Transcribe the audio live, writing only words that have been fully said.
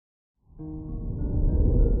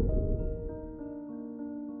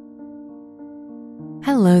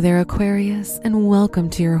Hello there, Aquarius, and welcome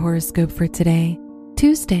to your horoscope for today,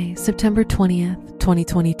 Tuesday, September 20th,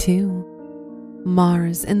 2022.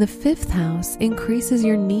 Mars in the 5th house increases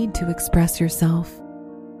your need to express yourself.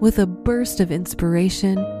 With a burst of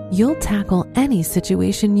inspiration, you'll tackle any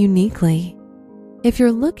situation uniquely. If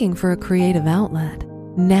you're looking for a creative outlet,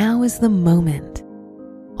 now is the moment.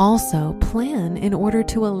 Also, plan in order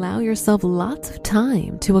to allow yourself lots of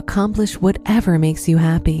time to accomplish whatever makes you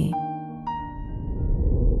happy.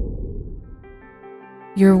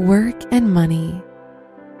 Your work and money.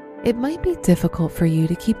 It might be difficult for you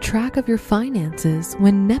to keep track of your finances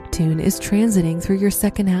when Neptune is transiting through your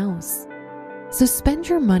 2nd house. So spend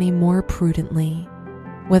your money more prudently.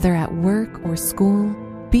 Whether at work or school,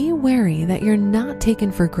 be wary that you're not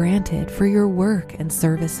taken for granted for your work and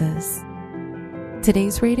services.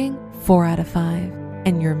 Today's rating, 4 out of 5,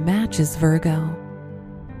 and your match is Virgo.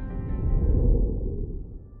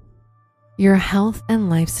 Your health and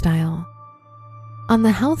lifestyle. On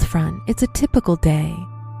the health front, it's a typical day.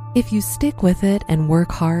 If you stick with it and work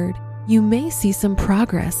hard, you may see some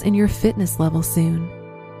progress in your fitness level soon.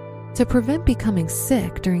 To prevent becoming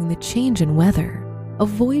sick during the change in weather,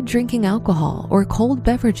 avoid drinking alcohol or cold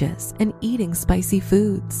beverages and eating spicy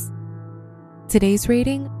foods. Today's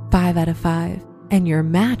rating, 5 out of 5, and your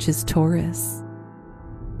match is Taurus.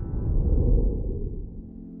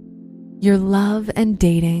 Your love and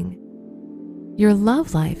dating. Your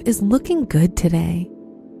love life is looking good today.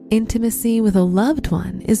 Intimacy with a loved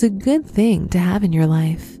one is a good thing to have in your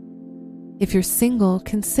life. If you're single,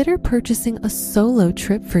 consider purchasing a solo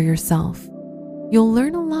trip for yourself. You'll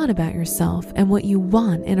learn a lot about yourself and what you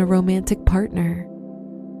want in a romantic partner.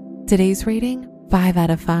 Today's rating, 5 out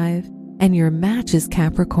of 5, and your match is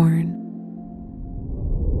Capricorn.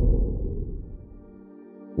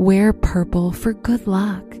 Wear purple for good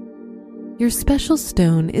luck. Your special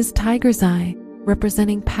stone is Tiger's Eye,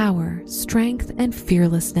 representing power, strength, and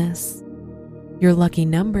fearlessness. Your lucky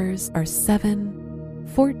numbers are 7,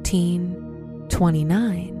 14,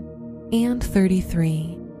 29, and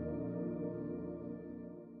 33.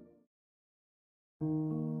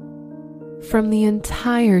 From the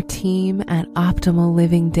entire team at Optimal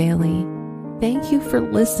Living Daily, thank you for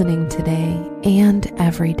listening today and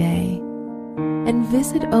every day. And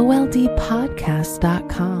visit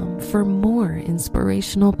oldpodcast.com for more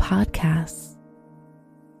inspirational podcasts.